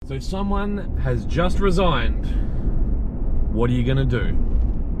So someone has just resigned. What are you gonna do?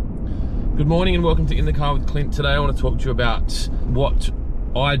 Good morning and welcome to In the Car with Clint. Today I want to talk to you about what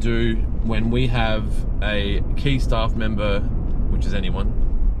I do when we have a key staff member, which is anyone,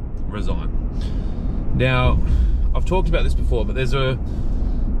 resign. Now, I've talked about this before, but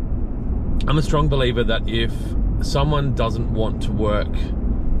I'm a strong believer that if someone doesn't want to work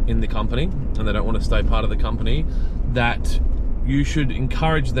in the company and they don't want to stay part of the company, that you should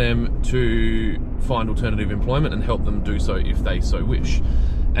encourage them to find alternative employment and help them do so if they so wish.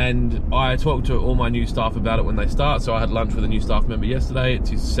 And I talked to all my new staff about it when they start. So I had lunch with a new staff member yesterday. It's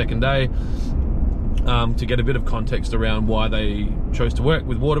his second day, to get a bit of context around why they chose to work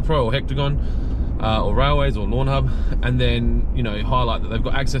with WaterPro or Hectagon, or Railways or Lawn Hub, and then, you know, highlight that they've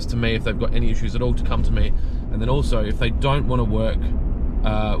got access to me if they've got any issues at all to come to me. And then also, if they don't want to work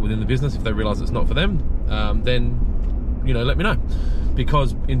within the business, if they realize it's not for them, then, you know, let me know,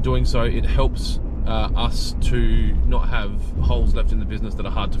 because in doing so it helps us to not have holes left in the business that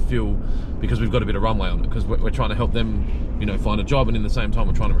are hard to fill, because we've got a bit of runway on it, because we're trying to help them, you know, find a job, and in the same time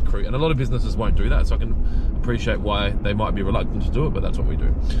we're trying to recruit. And a lot of businesses won't do that, so I can appreciate why they might be reluctant to do it, but that's what we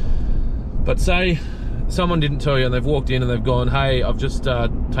do. But say someone didn't tell you and they've walked in and they've gone, hey, I've just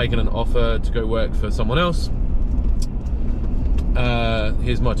taken an offer to go work for someone else.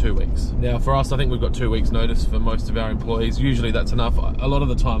 Here's my 2 weeks. Now for us, I think we've got 2 weeks notice for most of our employees. Usually that's enough. A lot of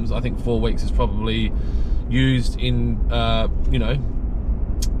the times I think 4 weeks is probably used in, you know,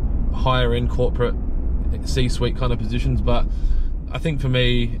 higher end corporate C-suite kind of positions. But I think for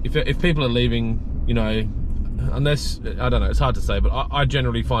me, if people are leaving, you know, unless, I don't know, it's hard to say, but I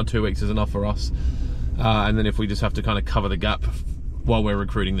generally find 2 weeks is enough for us. And then if we just have to kind of cover the gap while we're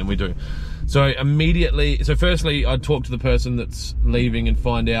recruiting, then we do. So firstly, I'd talk to the person that's leaving and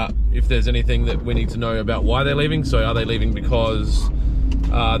find out if there's anything that we need to know about why they're leaving. So are they leaving because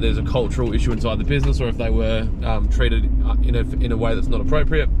there's a cultural issue inside the business, or if they were treated in a way that's not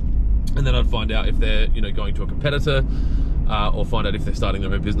appropriate? And then I'd find out if they're, you know, going to a competitor, or find out if they're starting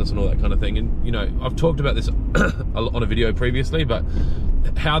their own business and all that kind of thing. And, you know, I've talked about this on a video previously, but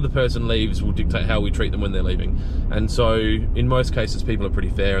how the person leaves will dictate how we treat them when they're leaving. And so in most cases, people are pretty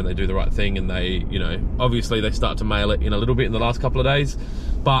fair and they do the right thing, and they, you know, obviously they start to mail it in a little bit in the last couple of days,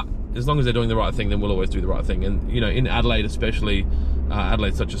 but as long as they're doing the right thing, then we'll always do the right thing. And, you know, in Adelaide especially,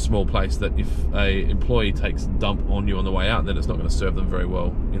 Adelaide's such a small place that if a employee takes a dump on you on the way out, then it's not going to serve them very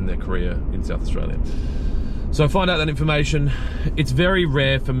well in their career in South Australia. So find out that information. It's very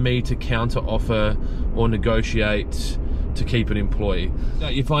rare for me to counter offer or negotiate to keep an employee.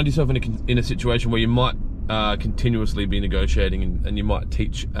 You find yourself in a situation where you might continuously be negotiating, and you might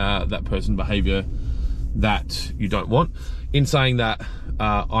teach that person behavior that you don't want. In saying that,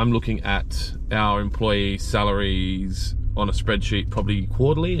 I'm looking at our employee salaries on a spreadsheet probably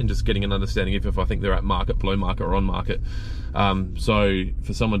quarterly, and just getting an understanding if I think they're at market, below market, or on market. So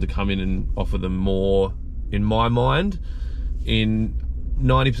for someone to come in and offer them more, in my mind, in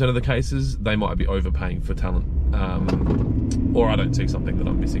 90% of the cases, they might be overpaying for talent, or I don't see something that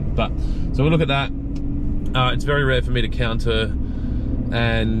I'm missing. But so we look at that. It's very rare for me to counter,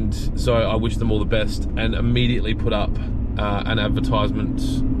 and so I wish them all the best, and immediately put up an advertisement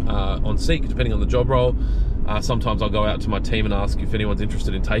on Seek, depending on the job role. Sometimes I'll go out to my team and ask if anyone's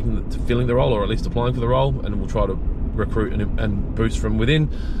interested in filling the role, or at least applying for the role, and we'll try to recruit and boost from within.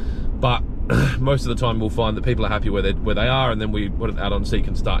 But most of the time we'll find that people are happy where they are, and then we put it out on Seek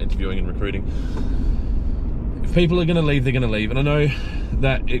and start interviewing and recruiting. If people are going to leave, they're going to leave. And I know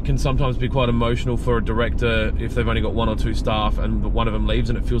that it can sometimes be quite emotional for a director if they've only got 1 or 2 staff and one of them leaves,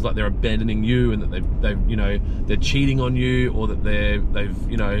 and it feels like they're abandoning you, and that they've you know, they're cheating on you, or that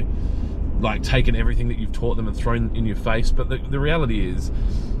they've you know, like, taken everything that you've taught them and thrown in your face. But the reality is,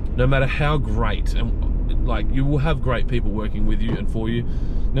 no matter how great, and like, you will have great people working with you and for you,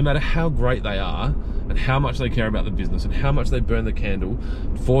 no matter how great they are and how much they care about the business and how much they burn the candle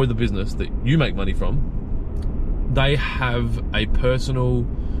for the business that you make money from, they have a personal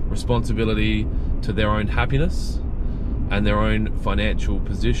responsibility to their own happiness and their own financial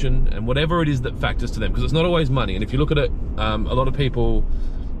position, and whatever it is that factors to them, because it's not always money. And if you look at it, a lot of people,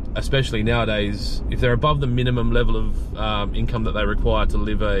 especially nowadays, if they're above the minimum level of income that they require to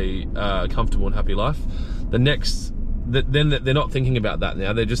live a comfortable and happy life, then they're not thinking about that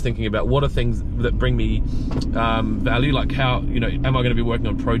now. They're just thinking about what are things that bring me value, like how, you know, am I going to be working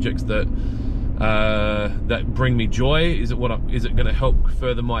on projects that bring me joy? Is it going to help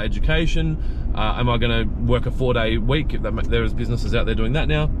further my education? Am I going to work a 4-day week? There's businesses out there doing that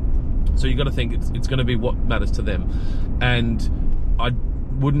now. So you've got to think it's going to be what matters to them. And I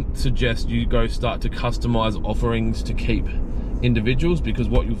wouldn't suggest you go start to customize offerings to keep individuals, because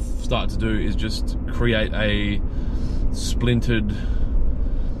what you'll start to do is just create a splintered,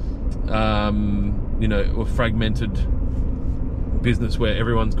 you know, or fragmented business where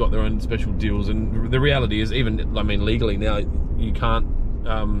everyone's got their own special deals. And the reality is, even, I mean, legally now, you can't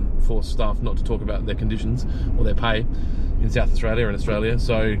force staff not to talk about their conditions or their pay in South Australia and Australia.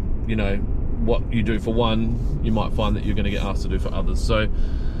 So, you know, what you do for one, you might find that you're going to get asked to do for others. So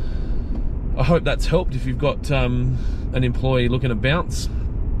I hope that's helped. If you've got an employee looking to bounce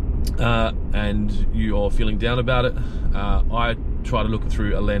and you're feeling down about it, I try to look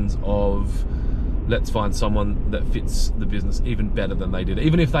through a lens of, let's find someone that fits the business even better than they did,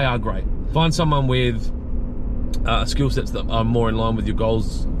 even if they are great. Find someone with skill sets that are more in line with your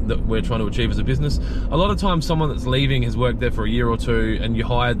goals that we're trying to achieve as a business. A lot of times someone that's leaving has worked there for a year or two, and you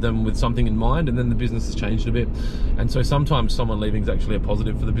hired them with something in mind, and then the business has changed a bit. And so sometimes someone leaving is actually a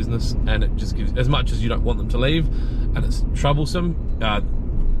positive for the business, and it just gives, as much as you don't want them to leave and it's troublesome,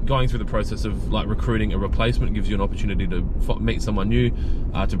 going through the process of like recruiting a replacement gives you an opportunity to meet someone new,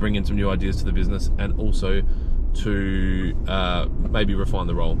 to bring in some new ideas to the business, and also to maybe refine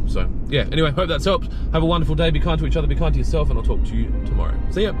the role. So yeah, anyway, hope that's helped. Have a wonderful day. Be kind to each other, be kind to yourself, and I'll talk to you tomorrow.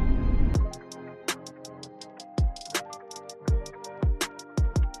 See ya.